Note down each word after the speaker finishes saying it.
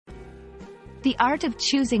The art of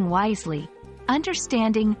choosing wisely.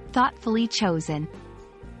 Understanding thoughtfully chosen.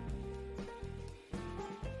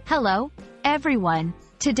 Hello, everyone.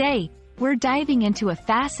 Today, we're diving into a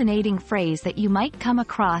fascinating phrase that you might come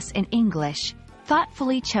across in English: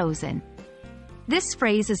 thoughtfully chosen. This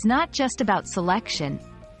phrase is not just about selection,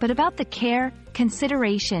 but about the care,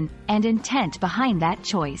 consideration, and intent behind that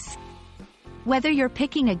choice. Whether you're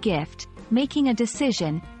picking a gift, making a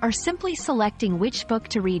decision, or simply selecting which book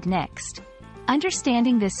to read next,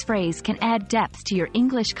 understanding this phrase can add depth to your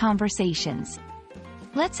English conversations.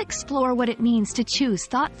 Let's explore what it means to choose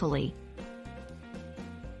thoughtfully.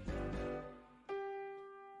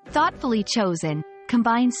 Thoughtfully chosen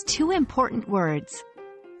combines two important words: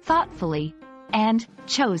 thoughtfully and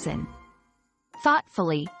chosen.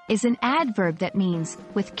 Thoughtfully is an adverb that means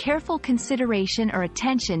with careful consideration or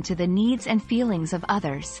attention to the needs and feelings of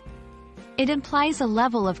others. It implies a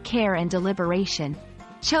level of care and deliberation.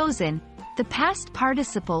 Chosen, the past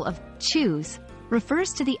participle of choose,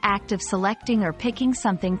 refers to the act of selecting or picking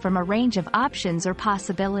something from a range of options or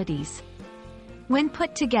possibilities. When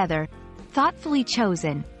put together, thoughtfully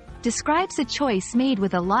chosen describes a choice made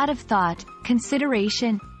with a lot of thought,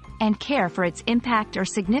 consideration, and care for its impact or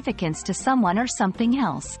significance to someone or something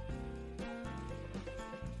else.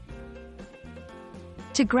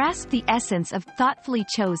 To grasp the essence of thoughtfully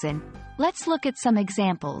chosen, let's look at some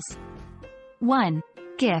examples. 1.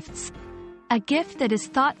 Gifts. A gift that is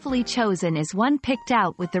thoughtfully chosen is one picked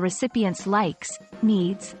out with the recipient's likes,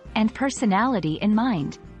 needs, and personality in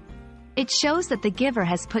mind. It shows that the giver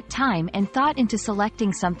has put time and thought into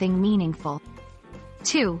selecting something meaningful.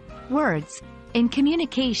 2. Words. In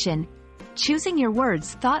communication, choosing your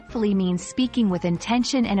words thoughtfully means speaking with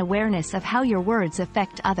intention and awareness of how your words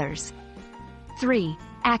affect others. 3.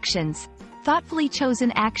 Actions. Thoughtfully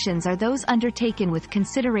chosen actions are those undertaken with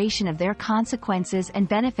consideration of their consequences and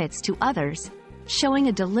benefits to others, showing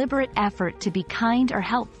a deliberate effort to be kind or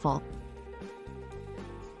helpful.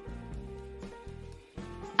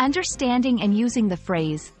 Understanding and using the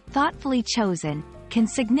phrase, thoughtfully chosen, can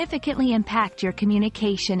significantly impact your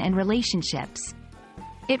communication and relationships.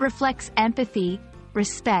 It reflects empathy,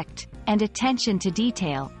 respect, and attention to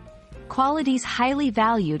detail, qualities highly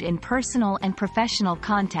valued in personal and professional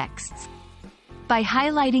contexts. By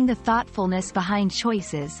highlighting the thoughtfulness behind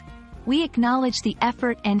choices, we acknowledge the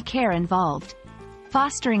effort and care involved,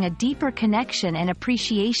 fostering a deeper connection and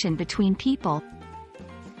appreciation between people.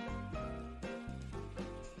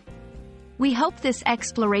 We hope this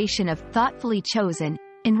exploration of thoughtfully chosen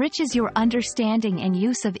enriches your understanding and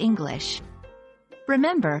use of English.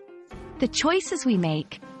 Remember, the choices we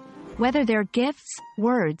make, whether they're gifts,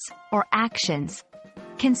 words, or actions,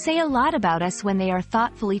 can say a lot about us when they are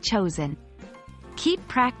thoughtfully chosen. Keep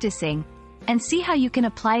practicing, and see how you can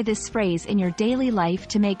apply this phrase in your daily life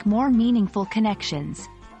to make more meaningful connections.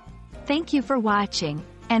 Thank you for watching,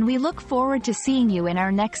 and we look forward to seeing you in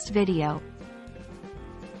our next video.